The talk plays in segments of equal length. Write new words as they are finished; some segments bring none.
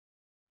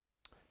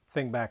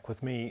think back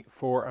with me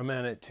for a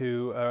minute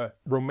to a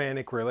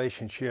romantic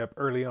relationship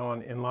early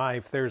on in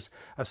life. There's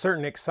a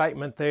certain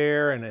excitement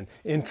there and an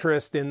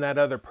interest in that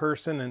other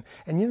person. And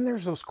then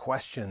there's those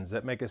questions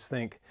that make us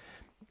think,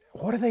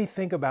 what do they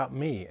think about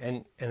me?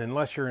 And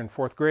unless you're in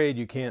fourth grade,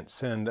 you can't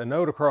send a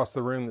note across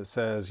the room that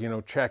says,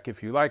 check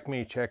if you like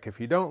me, check if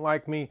you don't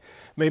like me.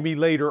 Maybe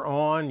later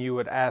on you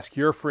would ask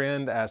your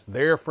friend, ask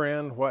their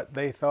friend what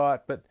they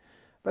thought. But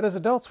as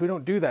adults, we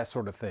don't do that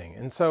sort of thing.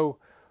 And so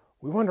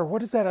we wonder,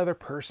 what does that other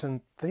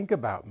person think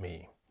about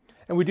me?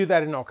 And we do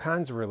that in all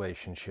kinds of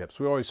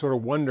relationships. We always sort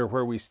of wonder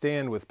where we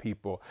stand with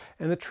people.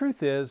 And the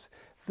truth is,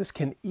 this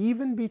can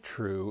even be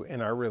true in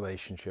our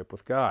relationship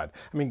with God.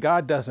 I mean,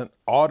 God doesn't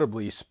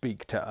audibly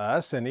speak to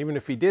us, and even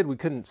if He did, we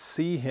couldn't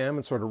see Him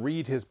and sort of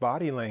read His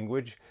body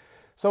language.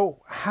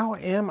 So how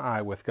am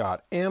I with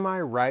God? Am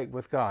I right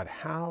with God?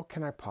 How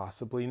can I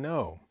possibly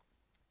know?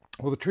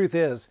 Well, the truth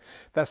is,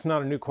 that's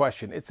not a new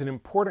question. It's an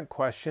important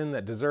question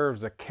that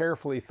deserves a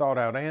carefully thought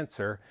out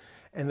answer.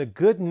 And the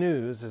good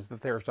news is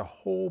that there's a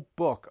whole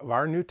book of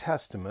our New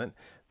Testament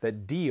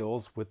that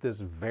deals with this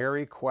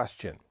very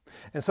question.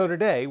 And so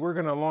today we're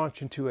going to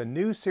launch into a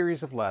new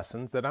series of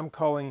lessons that I'm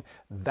calling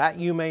That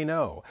You May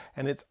Know.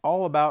 And it's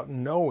all about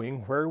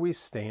knowing where we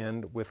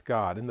stand with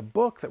God. And the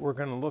book that we're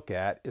going to look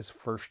at is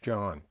 1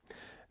 John.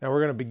 Now we're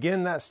going to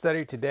begin that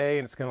study today,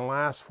 and it's going to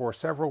last for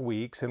several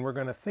weeks, and we're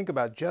going to think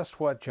about just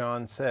what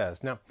John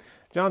says. Now,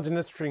 John's an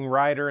interesting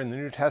writer. In the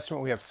New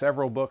Testament, we have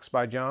several books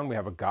by John. We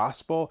have a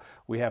gospel,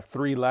 we have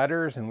 3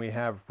 letters, and we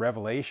have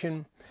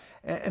Revelation.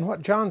 And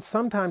what John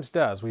sometimes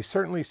does, we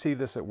certainly see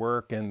this at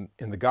work in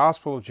the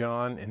Gospel of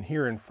John and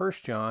here in 1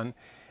 John,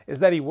 is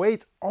that he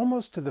waits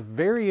almost to the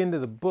very end of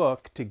the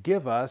book to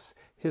give us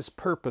his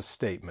purpose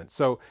statement.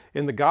 So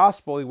in the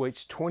Gospel, he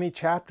waits 20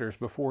 chapters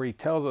before he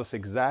tells us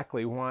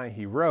exactly why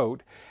he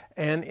wrote.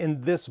 And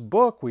in this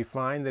book, we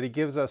find that he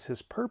gives us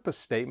his purpose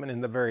statement in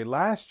the very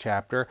last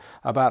chapter.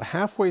 About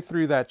halfway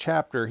through that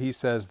chapter, he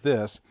says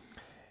this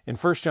in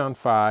 1 John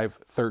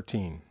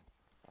 5:13.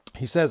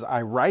 He says,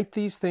 I write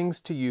these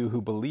things to you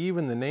who believe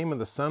in the name of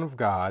the Son of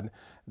God,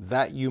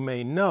 that you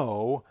may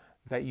know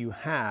that you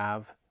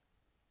have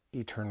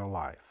eternal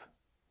life.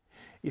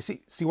 You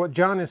see what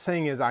John is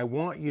saying is, I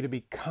want you to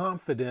be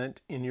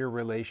confident in your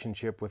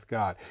relationship with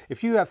God.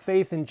 If you have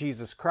faith in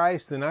Jesus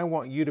Christ, then I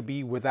want you to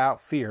be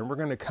without fear. And we're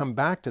going to come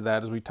back to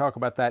that as we talk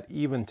about that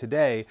even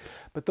today.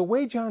 But the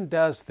way John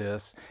does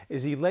this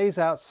is he lays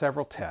out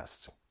several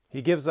tests.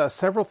 He gives us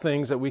several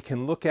things that we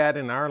can look at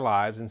in our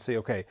lives and say,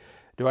 okay,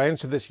 do I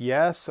answer this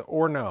yes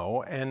or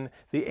no? And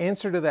the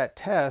answer to that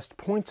test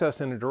points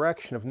us in a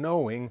direction of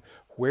knowing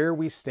where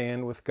we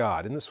stand with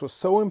God. And this was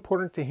so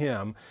important to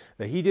him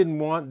that he didn't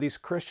want these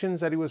Christians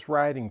that he was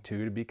writing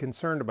to be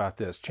concerned about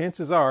this.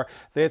 Chances are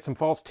they had some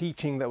false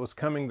teaching that was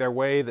coming their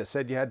way that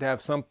said you had to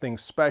have something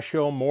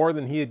special, more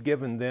than he had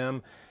given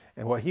them.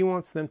 And what he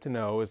wants them to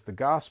know is the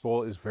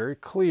gospel is very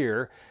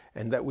clear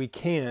and that we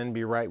can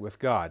be right with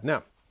God.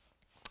 Now,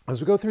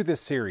 as we go through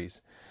this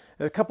series,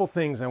 there are a couple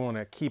things I want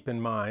to keep in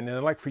mind, and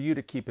I'd like for you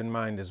to keep in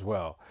mind as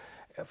well.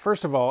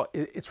 First of all,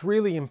 it's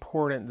really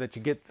important that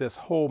you get this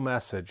whole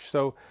message.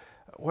 So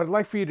what I'd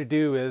like for you to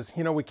do is,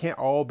 we can't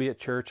all be at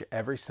church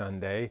every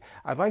Sunday.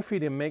 I'd like for you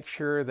to make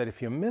sure that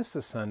if you miss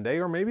a Sunday,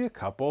 or maybe a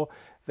couple,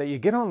 that you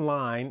get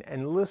online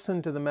and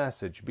listen to the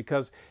message,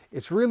 because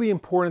it's really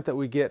important that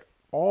we get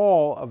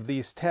all of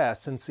these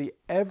tests and see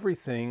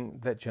everything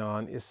that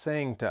John is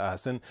saying to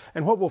us. And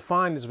what we'll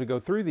find as we go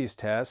through these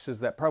tests is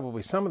that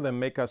probably some of them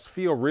make us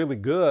feel really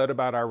good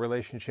about our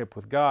relationship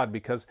with God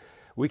because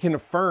we can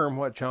affirm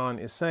what John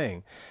is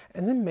saying.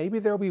 And then maybe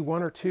there'll be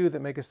one or two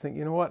that make us think,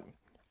 you know what?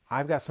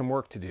 I've got some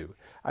work to do.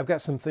 I've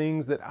got some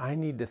things that I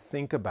need to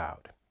think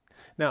about.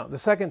 Now, the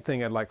second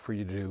thing I'd like for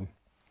you to do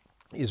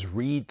is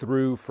read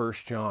through 1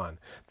 John.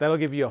 That'll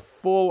give you a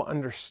full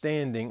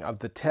understanding of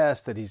the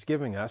test that he's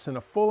giving us and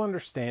a full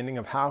understanding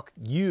of how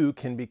you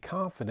can be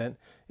confident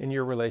in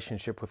your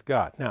relationship with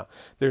God. Now,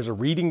 there's a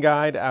reading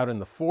guide out in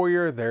the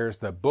foyer. There's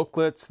the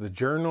booklets, the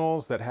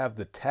journals that have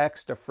the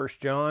text of 1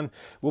 John.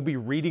 We'll be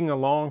reading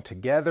along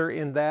together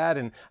in that,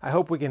 and I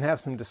hope we can have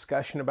some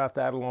discussion about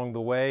that along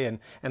the way and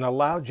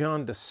allow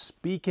John to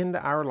speak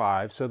into our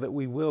lives so that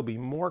we will be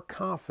more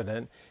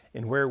confident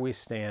in where we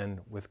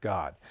stand with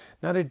God.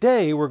 Now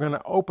today we're going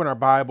to open our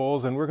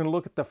Bibles and we're going to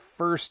look at the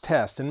first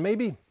test. And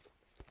maybe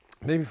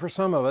for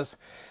some of us,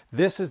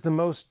 this is the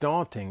most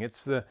daunting.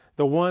 It's the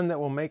one that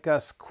will make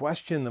us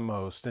question the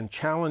most and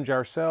challenge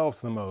ourselves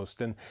the most.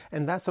 And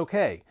that's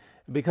okay,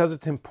 because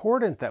it's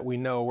important that we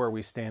know where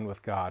we stand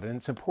with God. And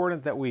it's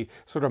important that we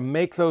sort of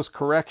make those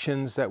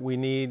corrections that we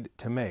need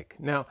to make.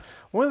 Now,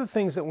 one of the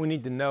things that we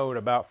need to note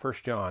about 1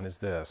 John is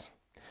this.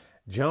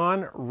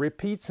 John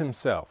repeats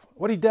himself.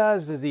 What he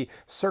does is he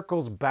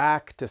circles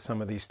back to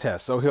some of these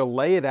tests. So he'll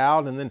lay it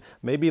out and then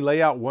maybe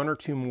lay out one or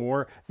two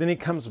more. Then he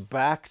comes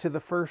back to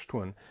the first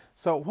one.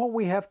 So what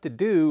we have to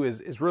do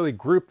is really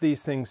group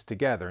these things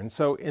together. And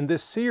so in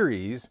this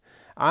series,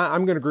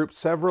 I'm going to group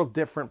several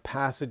different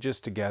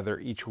passages together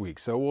each week.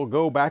 So we'll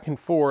go back and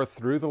forth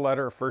through the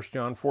letter of 1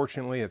 John.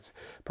 Fortunately, it's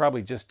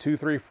probably just 2,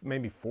 3,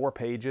 maybe 4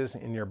 pages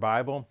in your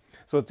Bible.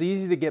 So it's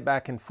easy to get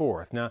back and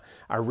forth. Now,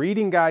 our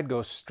reading guide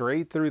goes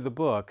straight through the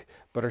book,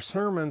 but our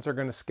sermons are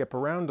going to skip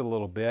around a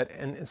little bit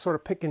and sort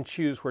of pick and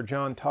choose where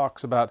John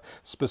talks about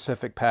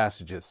specific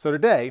passages. So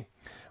today,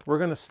 we're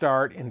going to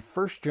start in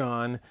 1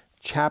 John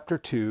chapter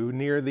 2,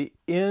 near the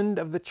end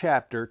of the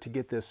chapter, to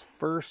get this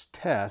first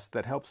test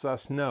that helps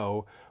us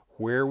know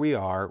where we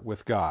are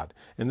with God.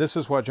 And this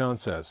is what John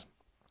says.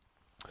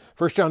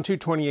 1 John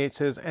 2:28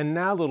 says, "And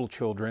now, little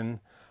children,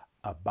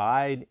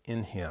 abide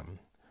in him,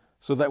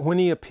 so that when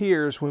he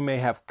appears, we may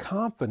have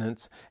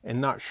confidence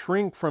and not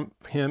shrink from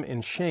him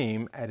in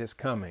shame at his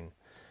coming."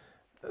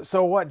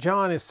 So what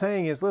John is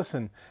saying is,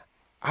 listen,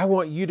 I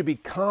want you to be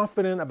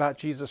confident about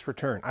Jesus'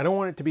 return. I don't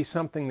want it to be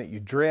something that you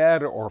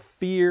dread or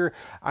fear.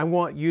 I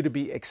want you to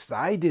be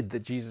excited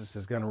that Jesus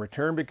is going to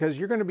return, because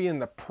you're going to be in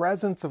the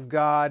presence of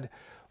God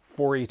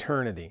for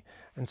eternity.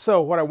 And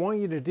so what I want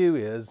you to do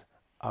is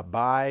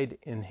abide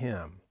in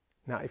him.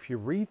 Now, if you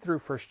read through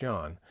 1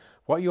 John,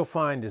 what you'll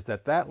find is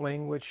that that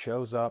language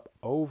shows up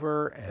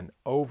over and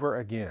over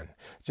again.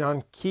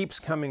 John keeps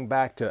coming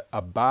back to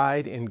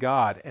abide in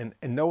God and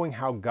knowing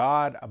how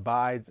God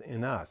abides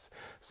in us.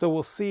 So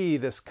we'll see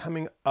this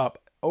coming up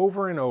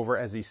over and over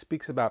as he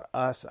speaks about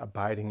us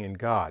abiding in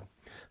God.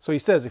 So he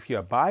says, if you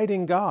abide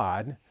in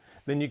God,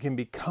 then you can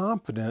be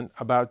confident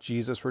about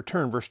Jesus'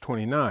 return. Verse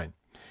 29,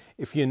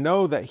 "If you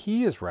know that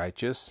he is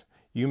righteous,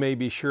 you may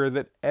be sure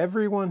that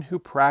everyone who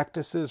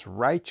practices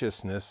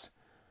righteousness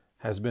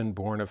has been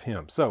born of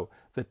him." So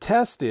the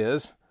test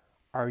is,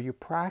 are you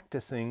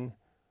practicing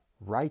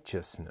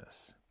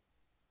righteousness?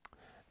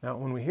 Now,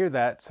 when we hear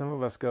that, some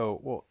of us go,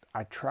 well,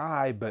 I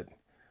try, but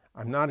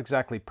I'm not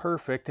exactly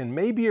perfect. And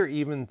maybe you're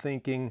even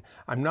thinking,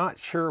 I'm not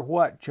sure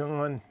what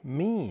John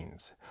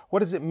means. What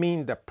does it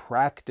mean to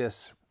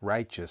practice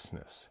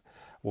righteousness?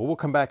 Well, we'll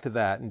come back to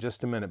that in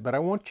just a minute, but I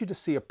want you to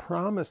see a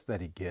promise that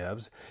he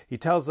gives. He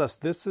tells us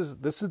this is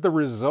the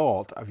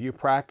result of you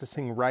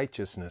practicing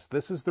righteousness.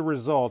 This is the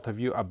result of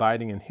you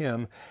abiding in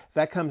him.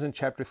 That comes in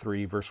chapter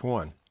 3, verse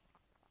 1.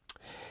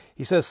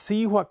 He says,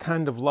 "See what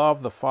kind of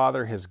love the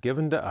Father has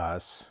given to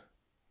us,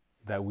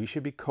 that we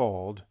should be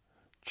called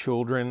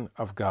children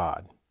of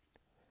God.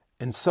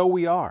 And so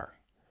we are.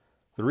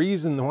 The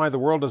reason why the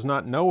world does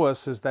not know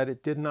us is that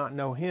it did not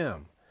know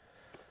him."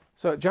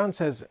 So John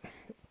says,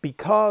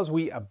 because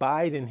we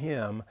abide in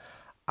him,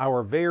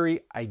 our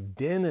very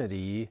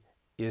identity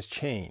is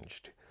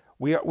changed.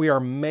 We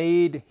are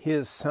made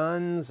his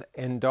sons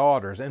and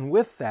daughters. And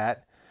with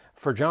that,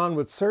 for John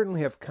would certainly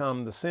have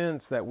come the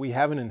sense that we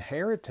have an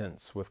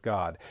inheritance with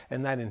God.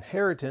 And that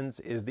inheritance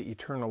is the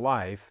eternal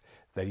life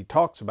that he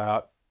talks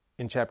about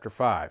in chapter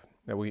 5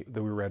 that we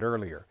read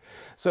earlier.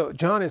 So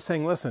John is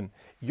saying, listen,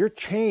 you're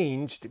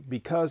changed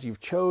because you've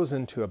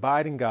chosen to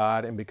abide in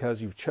God and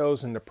because you've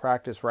chosen to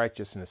practice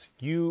righteousness.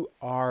 You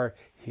are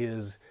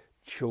his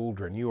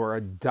children. You are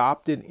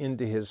adopted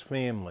into his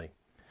family.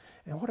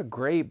 And what a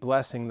great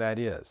blessing that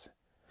is.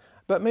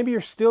 But maybe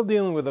you're still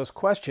dealing with those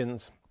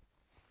questions.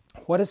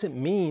 What does it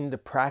mean to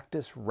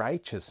practice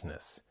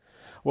righteousness?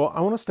 Well,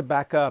 I want us to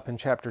back up in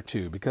chapter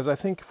 2, because I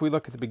think if we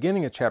look at the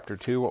beginning of chapter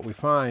 2, what we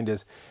find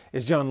is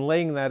John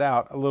laying that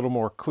out a little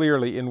more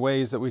clearly in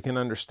ways that we can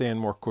understand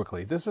more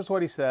quickly. This is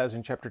what he says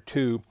in chapter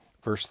 2,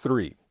 verse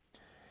 3.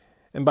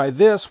 "And by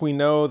this we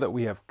know that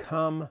we have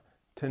come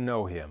to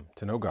know him,"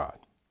 to know God,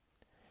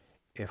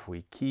 "if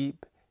we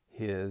keep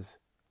his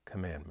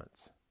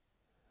commandments."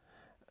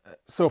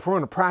 So if we're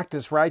going to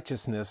practice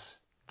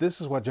righteousness,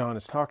 this is what John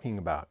is talking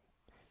about.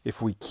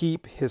 If we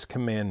keep his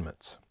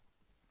commandments.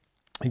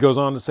 He goes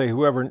on to say,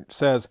 "Whoever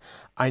says,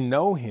 'I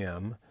know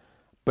him,'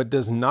 but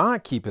does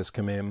not keep his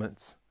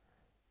commandments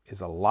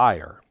is a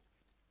liar,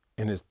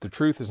 and the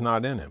truth is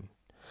not in him.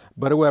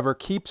 But whoever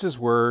keeps his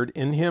word,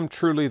 in him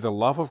truly the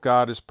love of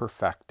God is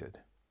perfected."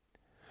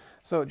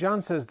 So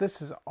John says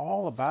this is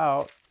all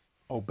about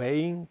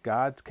obeying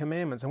God's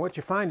commandments. And what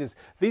you find is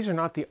these are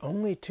not the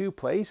only 2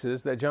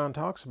 places that John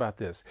talks about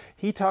this.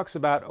 He talks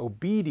about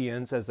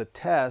obedience as a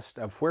test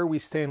of where we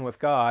stand with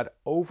God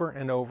over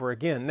and over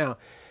again. Now,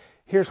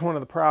 here's one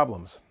of the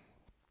problems.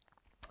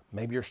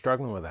 Maybe you're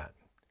struggling with that.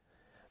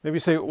 Maybe you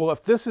say, well,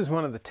 if this is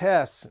one of the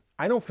tests,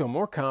 I don't feel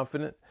more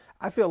confident.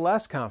 I feel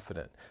less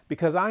confident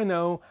because I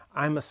know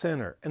I'm a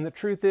sinner. And the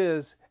truth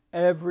is,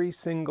 every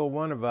single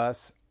one of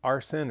us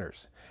are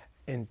sinners.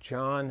 And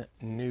John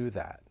knew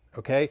that.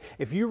 Okay?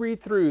 If you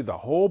read through the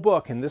whole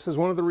book, and this is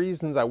one of the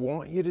reasons I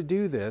want you to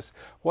do this,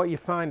 what you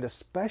find,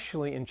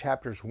 especially in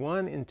chapters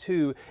 1 and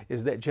 2,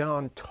 is that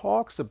John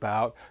talks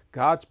about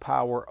God's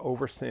power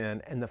over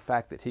sin and the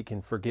fact that he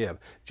can forgive.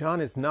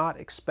 John is not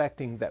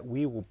expecting that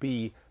we will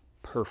be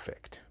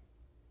perfect,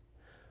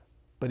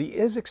 but he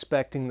is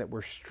expecting that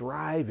we're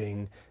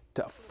striving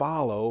to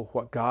follow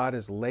what God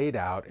has laid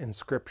out in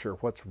Scripture,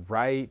 what's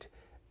right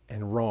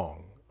and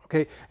wrong.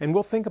 Okay? And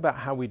we'll think about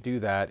how we do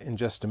that in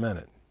just a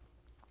minute.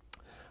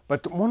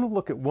 But I want to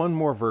look at one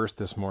more verse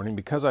this morning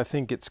because I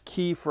think it's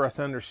key for us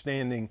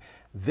understanding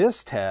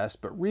this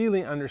test, but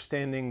really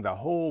understanding the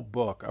whole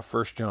book of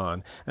 1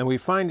 John. And we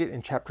find it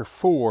in chapter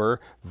 4,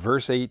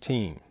 verse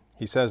 18.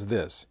 He says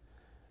this,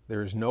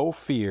 "There is no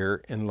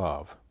fear in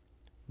love,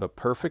 but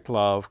perfect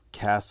love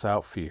casts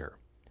out fear.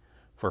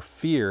 For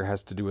fear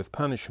has to do with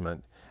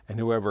punishment, and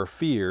whoever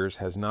fears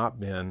has not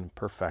been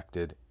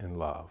perfected in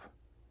love."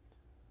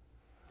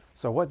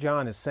 So what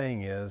John is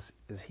saying is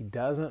he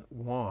doesn't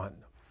want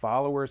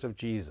followers of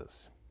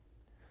Jesus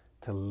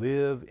to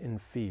live in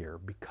fear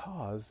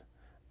because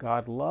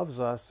God loves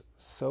us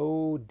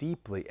so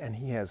deeply and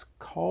He has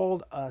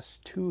called us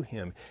to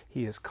Him.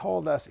 He has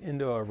called us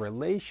into a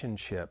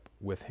relationship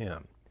with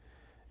Him.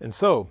 And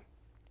so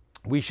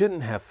we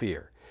shouldn't have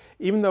fear.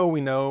 Even though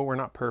we know we're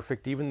not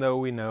perfect, even though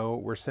we know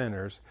we're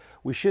sinners,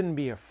 we shouldn't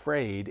be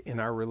afraid in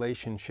our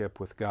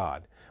relationship with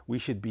God. We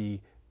should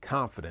be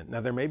confident.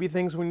 Now, there may be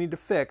things we need to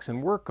fix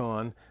and work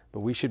on, but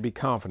we should be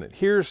confident.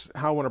 Here's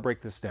how I want to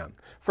break this down.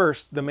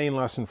 First, the main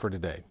lesson for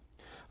today.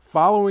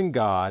 Following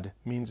God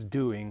means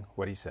doing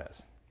what He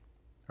says.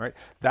 All right?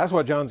 That's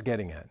what John's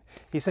getting at.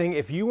 He's saying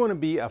if you want to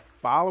be a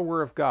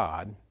follower of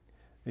God,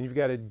 then you've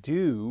got to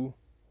do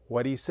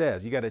what He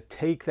says. You got to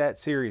take that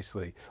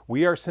seriously.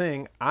 We are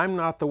saying, I'm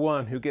not the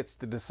one who gets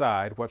to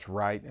decide what's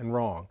right and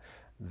wrong.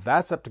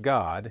 That's up to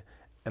God,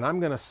 and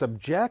I'm going to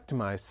subject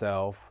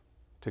myself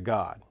to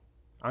God.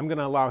 I'm going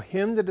to allow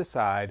Him to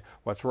decide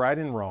what's right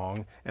and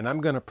wrong, and I'm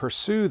going to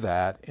pursue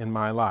that in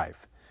my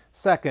life.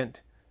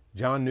 Second,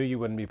 John knew you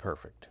wouldn't be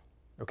perfect.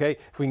 Okay?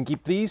 If we can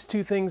keep these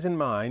two things in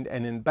mind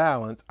and in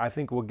balance, I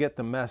think we'll get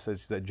the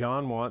message that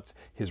John wants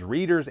his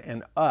readers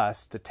and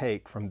us to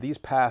take from these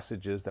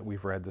passages that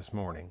we've read this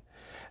morning.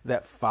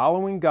 That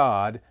following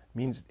God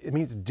means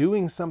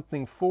doing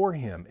something for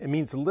Him. It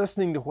means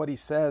listening to what He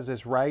says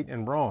is right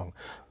and wrong.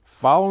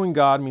 Following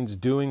God means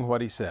doing what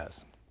He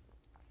says.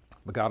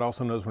 But God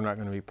also knows we're not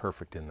going to be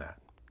perfect in that.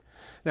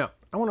 Now,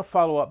 I want to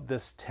follow up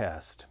this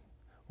test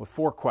with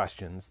 4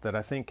 questions that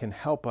I think can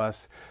help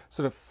us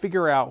sort of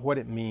figure out what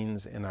it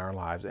means in our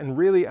lives and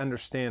really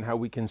understand how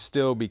we can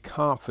still be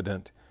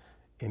confident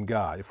in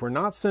God. If we're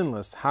not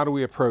sinless, how do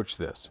we approach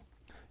this?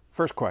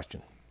 First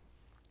question.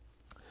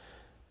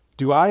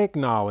 Do I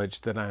acknowledge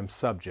that I am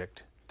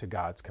subject to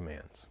God's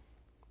commands?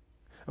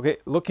 Okay,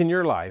 look in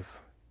your life,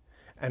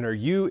 and are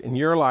you in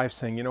your life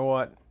saying, you know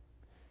what?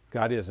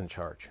 God is in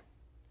charge.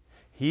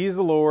 He's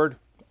the Lord,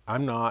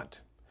 I'm not.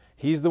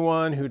 He's the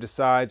one who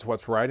decides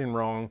what's right and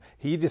wrong.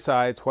 He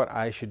decides what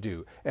I should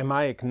do. Am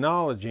I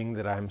acknowledging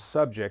that I'm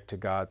subject to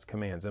God's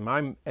commands? Am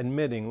I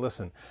admitting,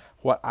 listen,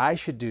 what I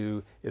should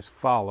do is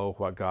follow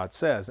what God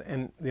says?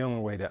 And the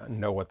only way to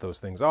know what those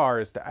things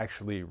are is to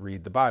actually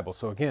read the Bible.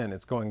 So again,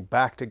 it's going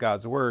back to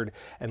God's Word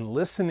and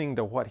listening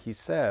to what He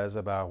says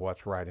about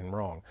what's right and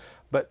wrong.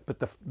 But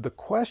the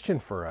question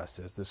for us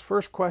is, this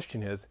first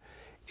question is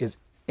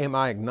am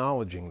I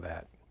acknowledging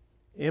that?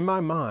 In my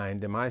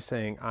mind, am I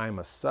saying I'm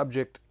a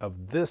subject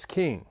of this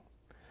king?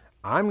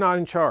 I'm not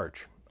in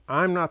charge.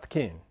 I'm not the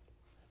king.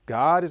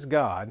 God is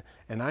God,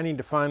 and I need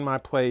to find my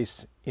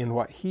place in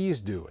what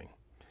He's doing,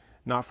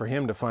 not for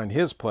Him to find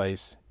His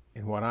place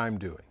in what I'm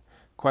doing.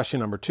 Question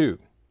number 2,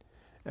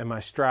 am I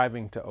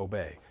striving to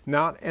obey?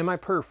 Not am I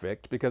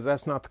perfect, because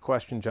that's not the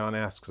question John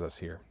asks us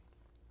here,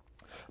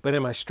 but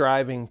am I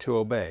striving to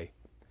obey?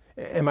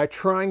 Am I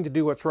trying to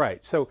do what's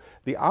right? So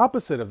the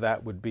opposite of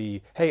that would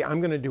be, hey, I'm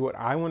going to do what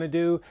I want to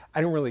do.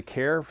 I don't really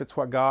care if it's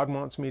what God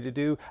wants me to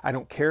do. I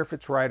don't care if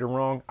it's right or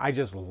wrong. I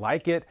just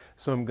like it,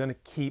 so I'm going to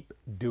keep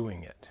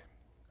doing it.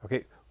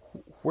 Okay,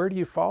 where do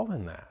you fall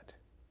in that?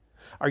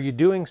 Are you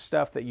doing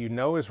stuff that you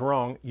know is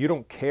wrong? You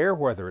don't care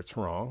whether it's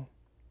wrong,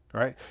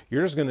 right?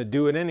 You're just going to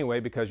do it anyway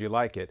because you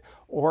like it.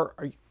 Or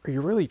are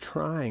you really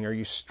trying? Are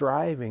you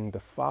striving to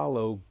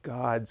follow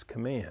God's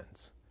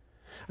commands?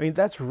 I mean,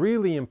 that's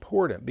really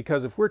important,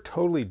 because if we're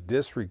totally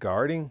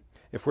disregarding,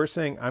 if we're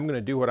saying, I'm going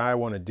to do what I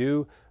want to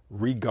do,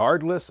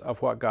 regardless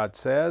of what God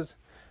says,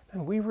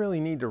 then we really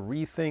need to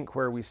rethink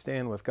where we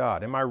stand with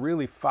God. Am I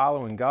really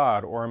following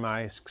God, or am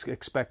I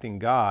expecting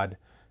God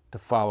to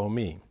follow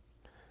me?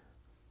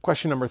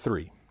 Question number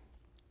 3,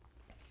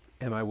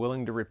 am I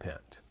willing to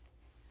repent?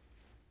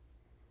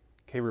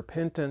 Okay,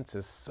 repentance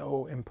is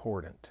so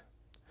important.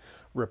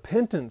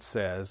 Repentance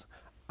says,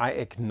 I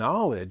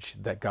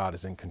acknowledge that God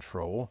is in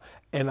control,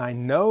 and I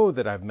know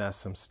that I've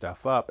messed some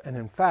stuff up, and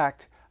in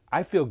fact,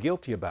 I feel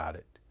guilty about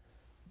it,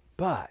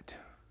 but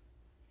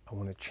I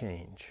want to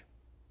change.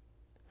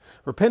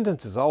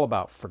 Repentance is all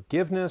about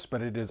forgiveness,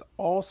 but it is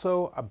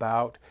also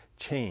about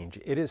change.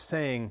 It is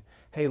saying,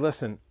 hey,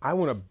 listen, I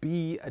want to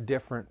be a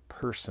different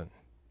person.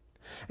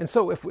 And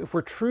so if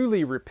we're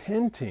truly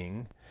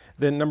repenting,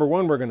 then number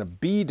 1, we're going to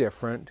be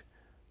different,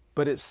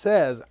 but it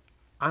says,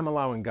 I'm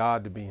allowing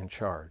God to be in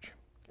charge.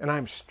 And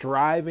I'm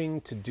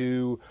striving to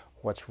do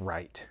what's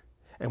right.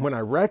 And when I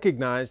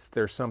recognize that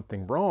there's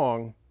something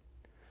wrong,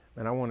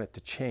 then I want it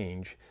to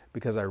change,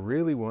 because I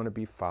really want to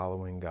be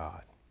following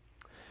God.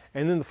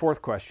 And then the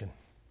 4th question,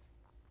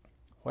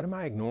 what am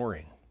I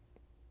ignoring?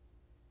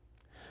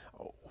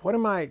 What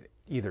am I,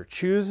 either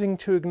choosing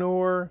to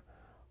ignore,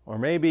 or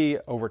maybe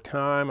over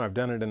time I've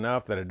done it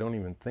enough that I don't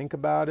even think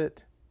about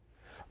it.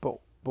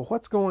 But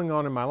what's going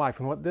on in my life?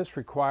 And what this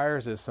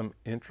requires is some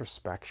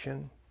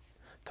introspection,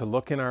 to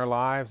look in our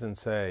lives and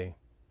say,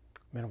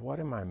 man, what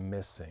am I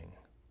missing?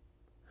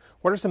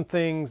 What are some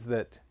things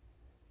that,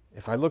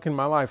 if I look in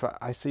my life,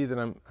 I see that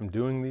I'm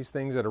doing these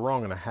things that are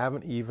wrong, and I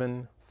haven't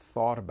even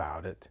thought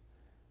about it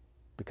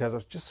because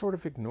I've just sort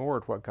of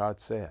ignored what God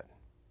said.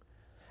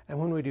 And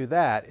when we do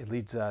that, it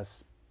leads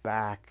us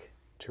back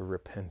to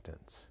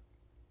repentance.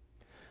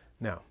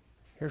 Now,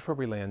 here's where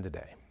we land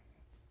today.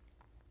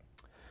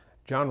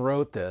 John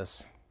wrote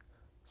this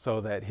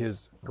so that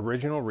his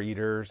original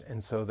readers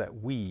and so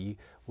that we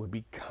would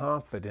be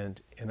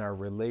confident in our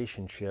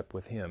relationship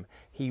with him.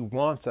 He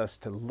wants us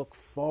to look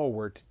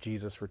forward to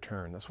Jesus'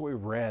 return. That's what we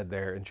read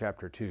there in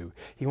chapter 2.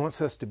 He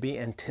wants us to be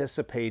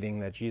anticipating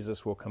that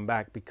Jesus will come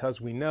back because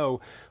we know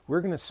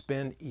we're going to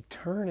spend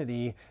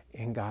eternity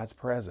in God's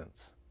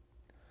presence.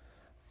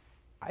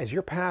 As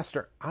your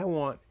pastor, I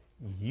want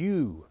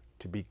you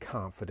to be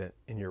confident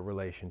in your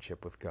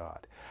relationship with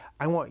God.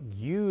 I want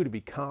you to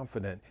be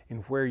confident in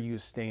where you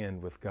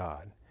stand with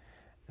God.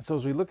 And so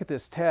as we look at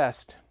this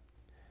test,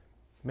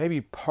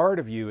 maybe part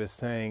of you is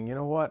saying, you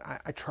know what,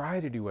 I try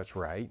to do what's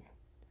right,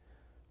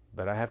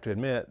 but I have to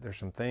admit there's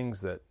some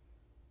things that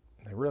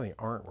they really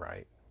aren't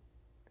right.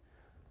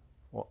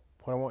 Well,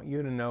 what I want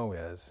you to know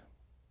is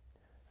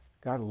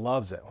God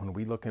loves it when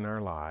we look in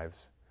our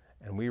lives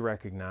and we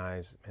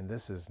recognize, and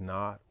this is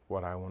not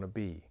what I want to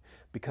be,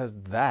 because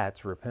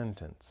that's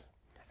repentance.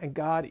 And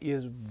God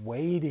is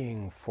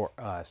waiting for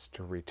us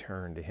to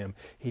return to him.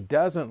 He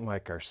doesn't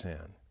like our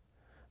sin,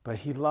 but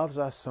he loves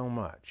us so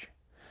much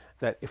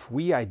that if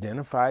we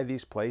identify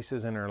these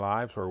places in our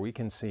lives where we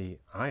can see,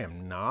 I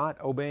am not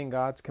obeying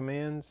God's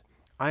commands,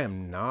 I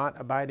am not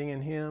abiding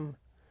in him,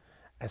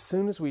 as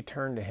soon as we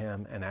turn to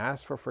him and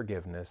ask for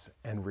forgiveness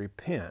and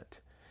repent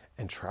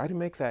and try to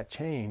make that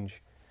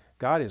change,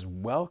 God is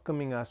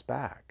welcoming us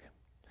back.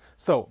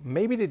 So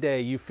maybe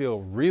today you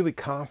feel really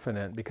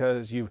confident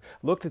because you've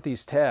looked at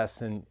these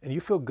tests and you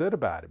feel good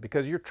about it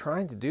because you're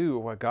trying to do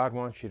what God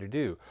wants you to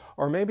do.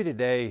 Or maybe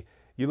today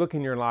you look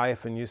in your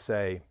life and you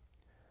say,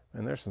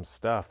 man, there's some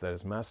stuff that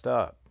is messed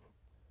up.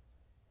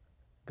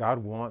 God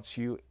wants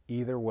you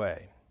either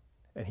way,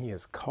 and he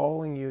is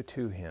calling you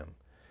to him.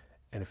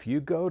 And if you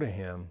go to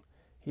him,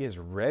 he is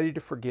ready to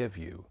forgive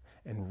you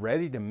and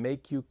ready to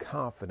make you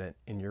confident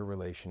in your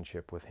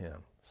relationship with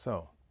him.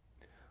 So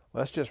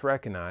let's just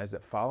recognize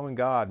that following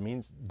God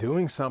means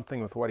doing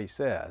something with what he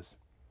says.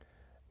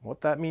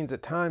 What that means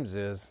at times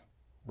is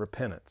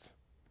repentance.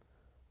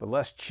 But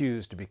let's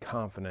choose to be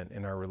confident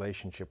in our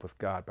relationship with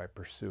God by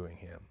pursuing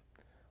him.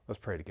 Let's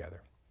pray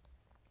together.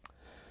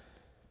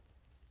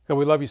 God,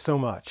 we love you so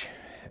much,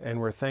 and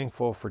we're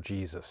thankful for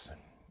Jesus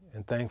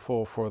and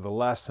thankful for the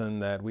lesson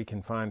that we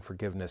can find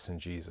forgiveness in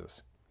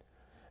Jesus.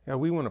 God,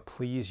 we want to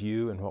please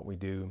you in what we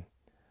do.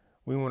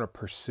 We want to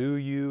pursue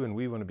you, and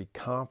we want to be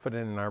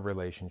confident in our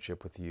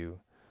relationship with you.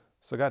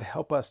 So God,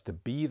 help us to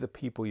be the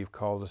people you've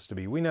called us to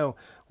be. We know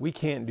we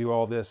can't do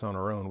all this on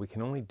our own. We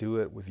can only do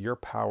it with your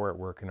power at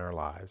work in our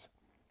lives.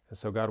 And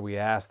so God, we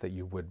ask that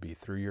you would be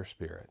through your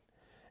Spirit.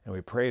 And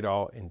we pray it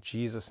all in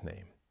Jesus'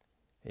 name.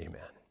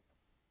 Amen.